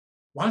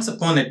Once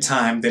upon a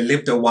time, there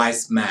lived a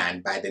wise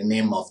man by the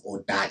name of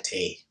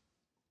Akwetey.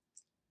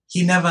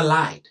 He never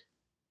lied.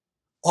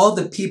 All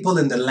the people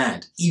in the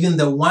land, even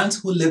the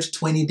ones who lived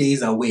 20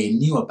 days away,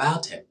 knew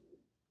about him.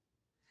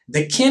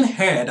 The king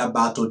heard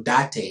about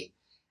Akwetey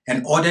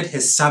and ordered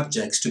his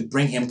subjects to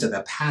bring him to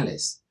the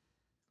palace.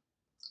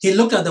 He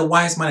looked at the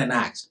wise man and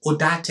asked,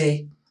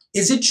 "Akwetey,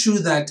 is it true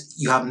that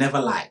you have never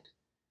lied?"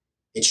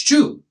 "It's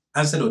true,"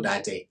 answered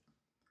Akwetey,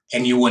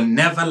 "and you will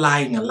never lie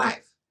in your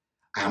life."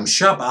 "I am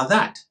sure about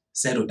that,"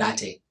 said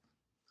Akwetey.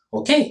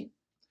 "Okay,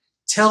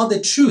 tell the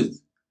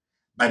truth,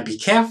 but be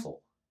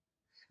careful.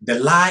 The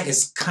lie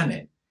is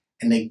cunning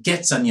and it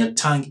gets on your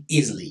tongue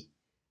easily,"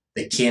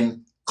 the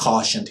king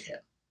cautioned him.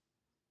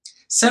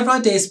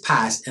 Several days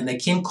passed and the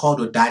king called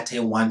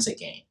Akwetey once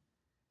again.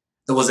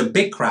 There was a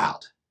big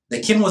crowd. The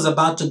king was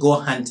about to go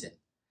hunting.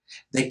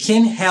 The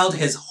king held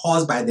his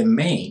horse by the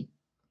mane.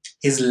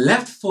 His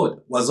left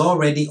foot was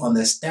already on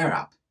the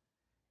stirrup,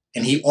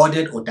 and he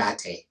ordered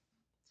Akwetey,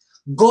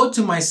 "Go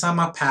to my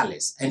summer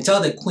palace and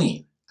tell the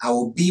queen I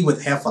will be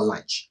with her for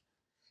lunch.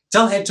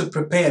 Tell her to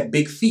prepare a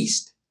big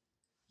feast.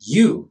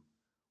 You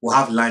will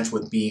have lunch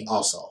with me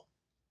also."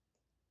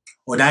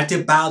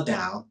 Akwetey bowed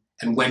down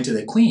and went to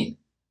the queen.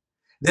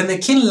 Then the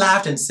king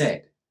laughed and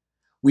said,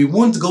 "We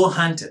won't go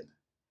hunting."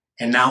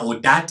 And now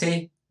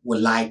Akwetey will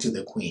lie to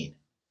the queen.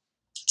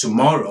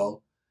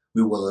 Tomorrow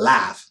we will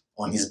laugh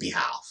on his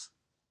behalf.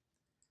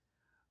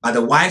 But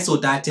the wise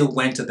Akwetey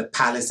went to the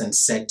palace and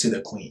said to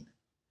the queen,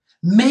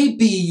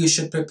 "Maybe you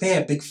should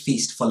prepare a big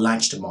feast for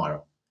lunch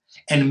tomorrow.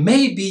 And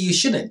maybe you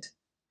shouldn't.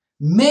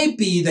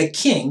 Maybe the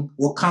king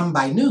will come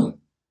by noon.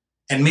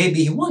 And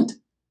maybe he won't."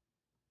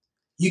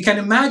 You can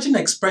imagine the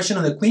expression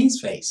on the queen's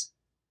face.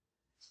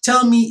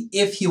 "Tell me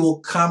if he will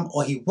come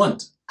or he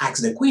won't,"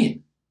 asked the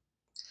queen.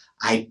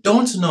 "I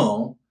don't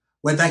know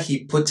whether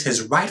he put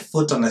his right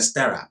foot on the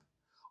stirrup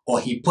or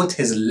he put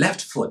his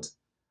left foot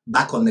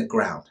back on the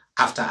ground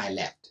after I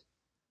left,"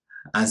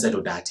 answered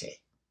Akwetey.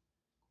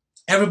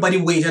 Everybody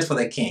waited for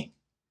the king.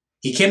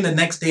 He came the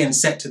next day and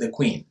said to the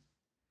queen,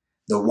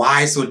 "The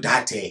wise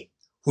Akwetey,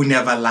 who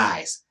never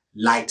lies,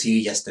 lied to you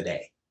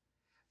yesterday."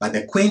 But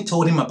the queen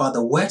told him about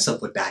the words of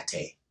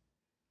Akwetey.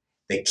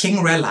 The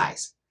king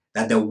realized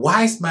that the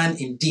wise man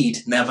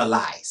indeed never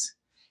lies.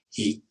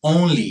 He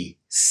only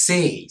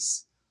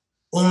says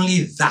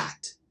only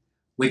that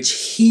which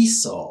he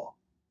saw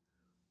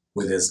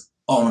with his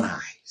own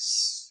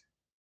eyes.